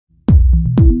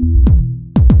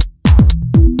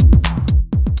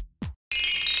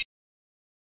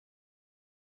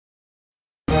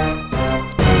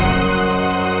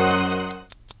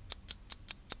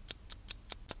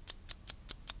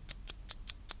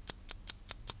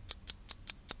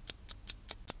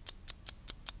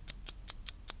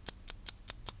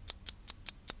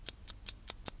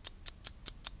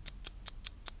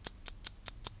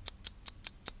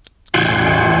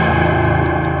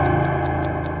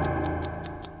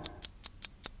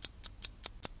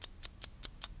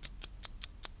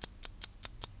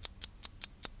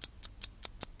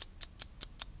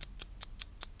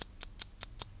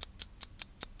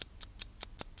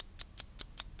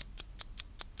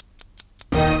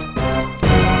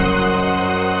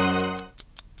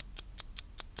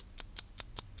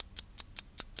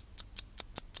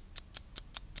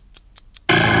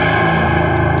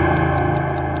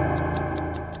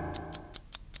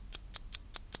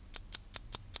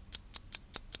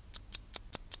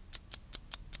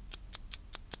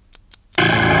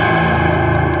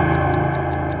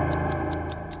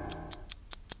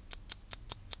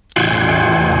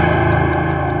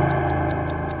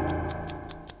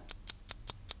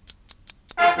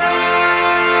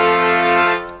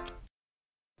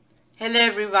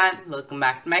everyone, welcome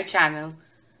back to my channel.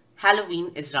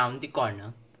 Halloween is round the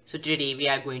corner. So today we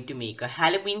are going to make a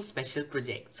Halloween special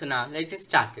project. So now let's get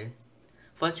started.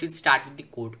 First we'll start with the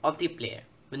code of the player.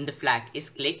 When the flag is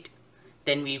clicked,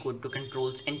 then we'll go to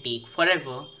controls and take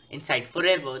forever. Inside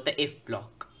forever the if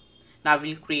block. Now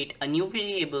we'll create a new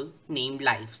variable named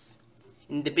lives.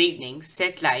 In the beginning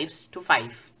set lives to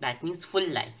 5, that means full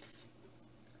lives.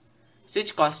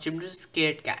 Switch costume to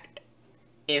scared cat.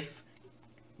 If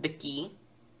the key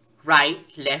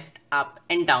right, left, up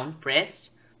and down pressed,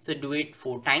 so do it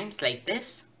 4 times like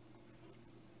this.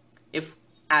 If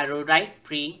arrow right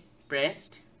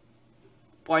pressed,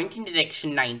 point in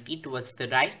direction 90 towards the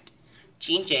right,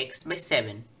 change x by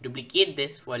 7. Duplicate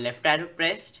this for left arrow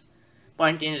pressed,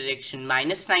 point in direction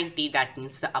minus 90, that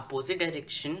means the opposite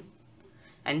direction,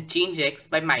 and change x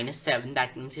by minus 7,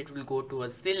 that means it will go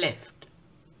towards the left.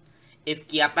 If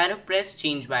key up arrow pressed,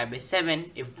 change y by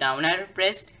 7. If down arrow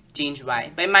pressed, change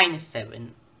y by minus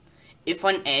 7. If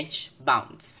on edge,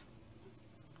 bounce.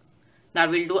 Now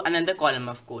we'll do another column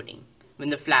of coding. When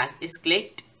the flag is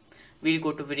clicked, we'll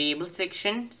go to variable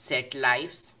section, set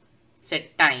lives,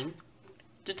 set time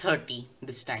to 30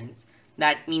 this time.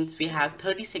 That means we have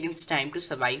 30 seconds time to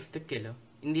survive the killer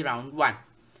in the round 1.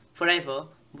 Forever,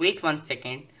 wait 1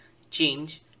 second,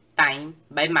 change time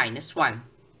by minus 1.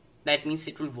 That means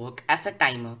it will work as a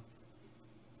timer.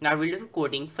 Now we'll do the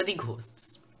coding for the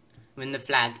ghosts. When the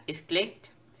flag is clicked,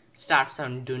 start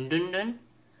sound dun dun dun,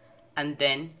 and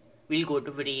then we'll go to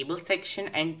variable section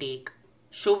and take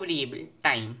show variable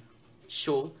time.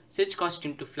 Show switch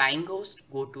costume to flying ghost,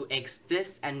 go to X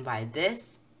this and Y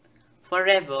this.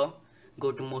 Forever,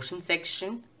 go to motion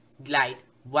section, glide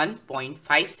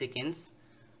 1.5 seconds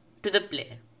to the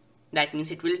player. That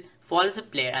means it will follow the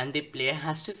player and the player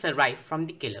has to survive from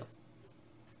the killer.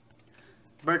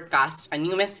 Broadcast a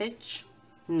new message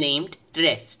named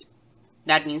rest.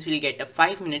 That means we'll get a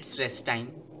 5 minutes rest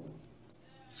time.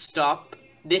 Stop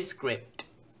this script.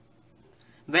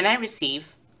 When I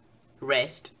receive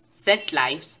rest, set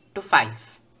lives to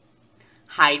 5.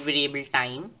 Hide variable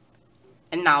time,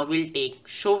 and now we'll take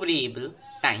show variable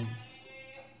time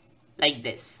like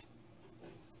this.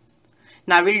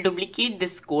 Now we'll duplicate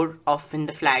this code of when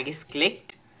the flag is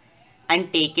clicked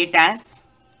and take it as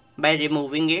by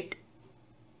removing it.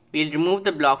 We'll remove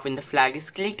the block when the flag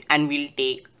is clicked and we'll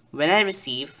take when I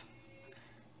receive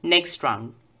next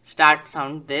round. Start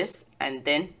sound this and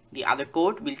then the other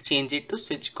code will change it to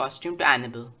switch costume to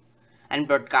Annabelle and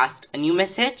broadcast a new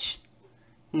message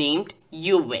named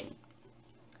you win.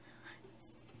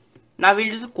 Now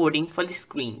we'll do the coding for the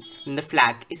screens. When the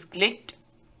flag is clicked,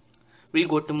 we'll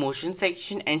go to motion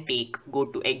section and go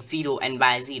to X0 and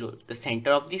Y0, the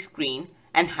center of the screen,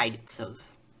 and hide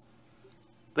itself.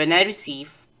 When I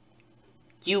receive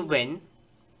you win,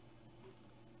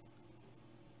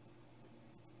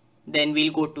 then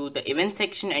we'll go to the event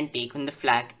section and take when the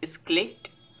flag is clicked.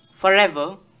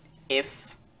 Forever,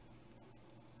 if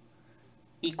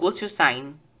equals to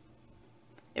sign,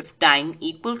 if time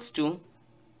equals to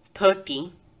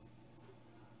 30,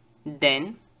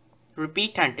 then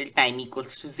repeat until time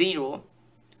equals to 0.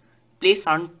 Place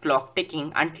on clock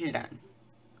ticking until done.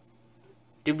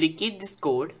 Duplicate this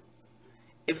code.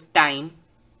 If time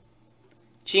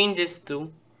changes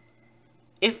to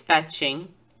if touching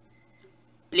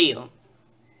player,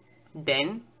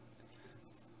 then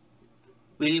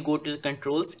we'll go to the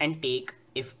controls and take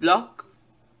if block,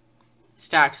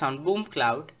 start sound boom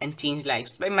cloud and change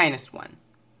lives by minus 1.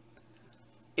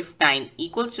 If time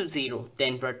equals to 0,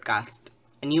 then broadcast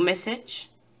a new message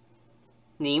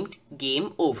named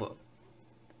game over,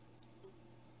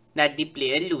 that the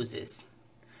player loses.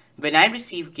 When I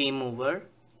receive game over,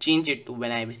 change it to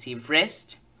when I receive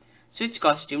rest, switch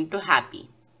costume to happy.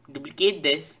 Duplicate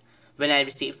this. When I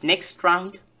receive next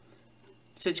round,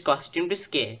 switch costume to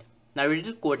scared. Now we'll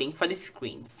do coding for the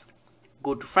screens.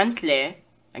 Go to front layer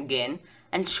again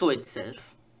and show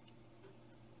itself.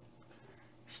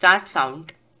 Start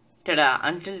sound tada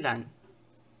until done.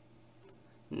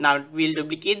 Now we'll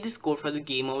duplicate this code for the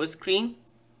game over screen.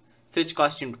 Switch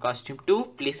costume to costume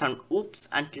 2, place on oops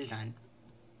until done.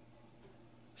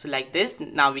 So like this,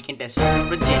 now we can test out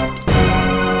the project.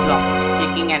 Clock is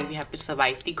ticking and we have to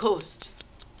survive the ghosts.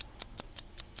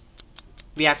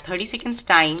 We have 30 seconds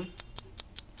time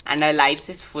and our lives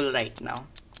is full right now.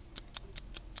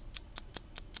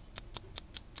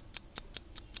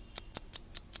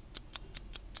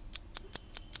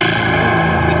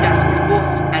 Oops, we touched the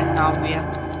ghost and now we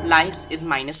have lives is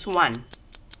minus 1.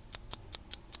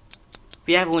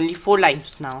 We have only 4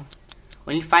 lives now.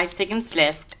 Only 5 seconds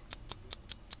left.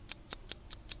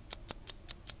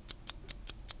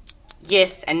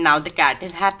 Yes, and now the cat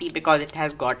is happy because it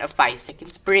has got a 5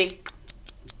 seconds break.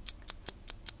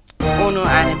 Oh no,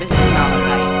 Annabelle has now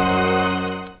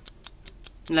arrived.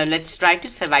 Now let's try to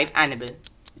survive Annabelle.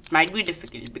 It might be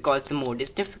difficult because the mode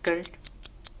is difficult.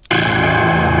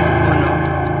 Oh no,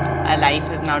 our life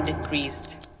has now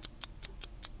decreased.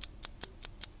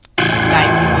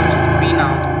 Life equals to 3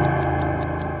 now.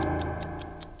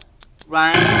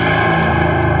 Run.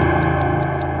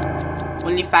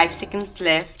 Only 5 seconds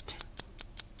left.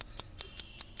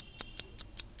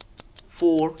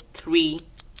 4, 3,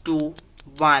 2,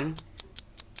 1,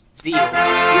 0. You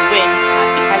win.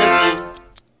 Happy Halloween.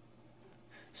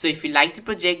 So if you like the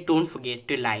project, don't forget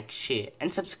to like, share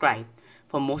and subscribe.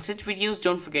 For more such videos,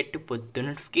 don't forget to put the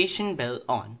notification bell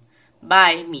on.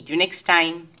 Bye. Meet you next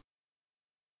time.